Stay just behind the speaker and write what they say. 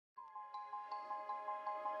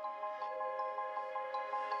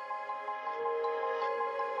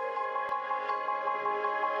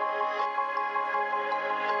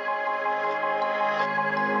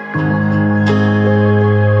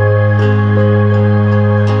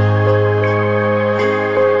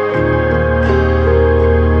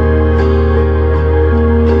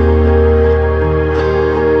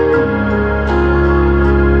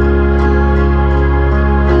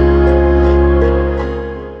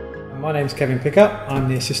My name's Elim Pickup. I'm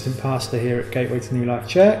the assistant pastor here at Gateway to New Life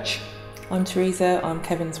Church. I'm Teresa, I'm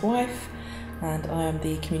Kevin's wife, and I am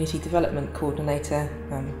the community development coordinator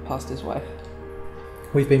and pastor's wife.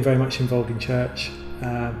 We've been very much involved in church,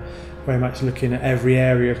 very much looking at every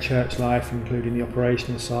area of church life, including the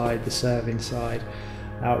operational side, the serving side,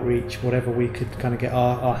 outreach, whatever we could kind of get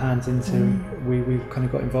our hands into, we kind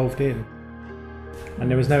of got involved in. And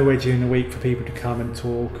there was nowhere during the week for people to come and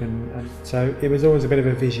talk, and so it was always a bit of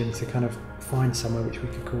a vision to kind of find somewhere which we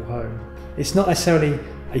could call home. It's not necessarily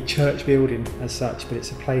a church building as such, but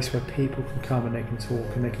it's a place where people can come and they can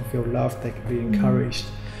talk and they can feel loved, they can be encouraged,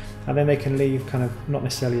 and then they can leave kind of not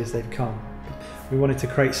necessarily as they've come. We wanted to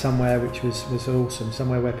create somewhere which was awesome,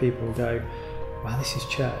 somewhere where people will go, wow, this is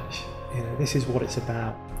church, you know, this is what it's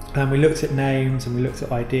about. And we looked at names and we looked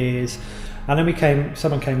at ideas, and then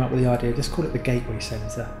someone came up with the idea, just call it the Gateway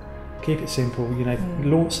Centre. Keep it simple, you know.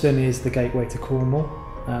 Launceston is the gateway to Cornwall.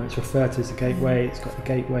 It's referred to as the gateway. It's got the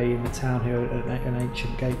gateway in the town here, an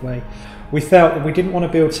ancient gateway. We felt that we didn't want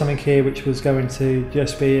to build something here which was going to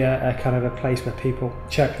just be a kind of a place where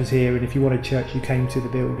church was here, and if you wanted church you came to the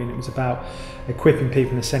building. It was about equipping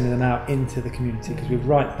people and sending them out into the community, because we're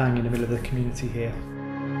right bang in the middle of the community here.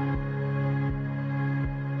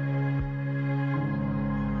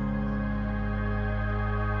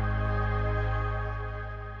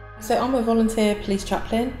 So I'm a volunteer police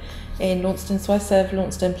chaplain in Launceston, so I serve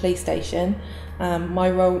Launceston Police Station. My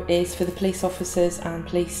role is for the police officers and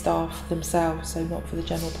police staff themselves, so not for the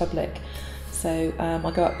general public. So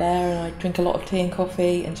I go up there and I drink a lot of tea and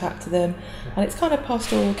coffee and chat to them, and it's kind of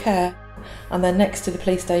pastoral care. And then next to the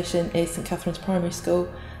police station is St Catherine's Primary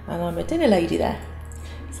School, and I'm a dinner lady there.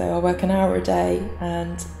 So I work an hour a day,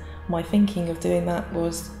 and my thinking of doing that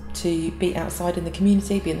was to be outside in the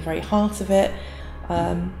community, be in the very heart of it.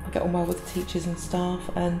 I get on well with the teachers and staff,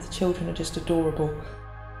 and the children are just adorable.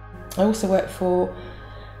 I also work for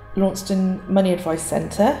Launceston Money Advice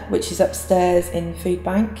Centre, which is upstairs in Food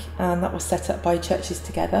Bank, and that was set up by Churches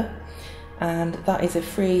Together, and that is a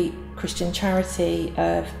free Christian charity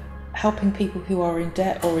of helping people who are in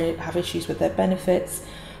debt or have issues with their benefits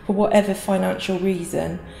for whatever financial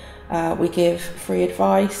reason. We give free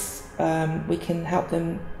advice, we can help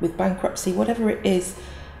them with bankruptcy, whatever it is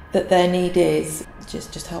that their need is,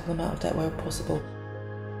 just help them out of debt where possible.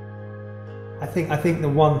 I think the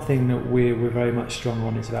one thing that we're very much strong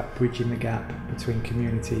on is about bridging the gap between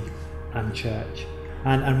community and church.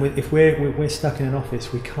 And if we're stuck in an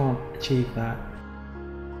office, we can't achieve that.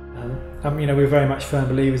 You know, we're very much firm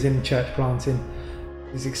believers in church planting.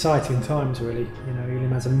 It's exciting times, really. You know,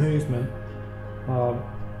 Elim as a movement are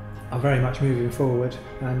very much moving forward.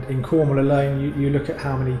 And in Cornwall alone, you look at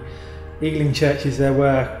how many Elim Churches there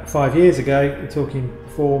were 5 years ago. You're talking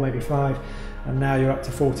 4, maybe 5, and now you're up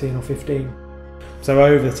to 14 or 15. So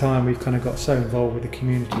over the time we've kind of got so involved with the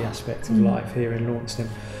community aspect of life here in Launceston,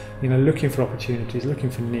 you know, looking for opportunities,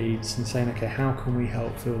 looking for needs, and saying, okay, how can we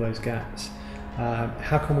help fill those gaps?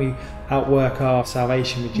 How can we outwork our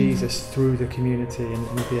salvation with Jesus through the community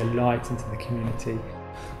and be a light into the community?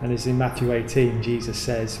 And as in Matthew 18, Jesus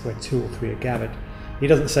says, where 2 or 3 are gathered. He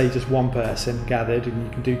doesn't say just one person gathered and you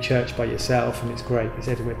can do church by yourself and it's great. He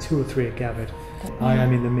said where 2 or 3 are gathered, I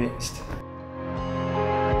am in the midst.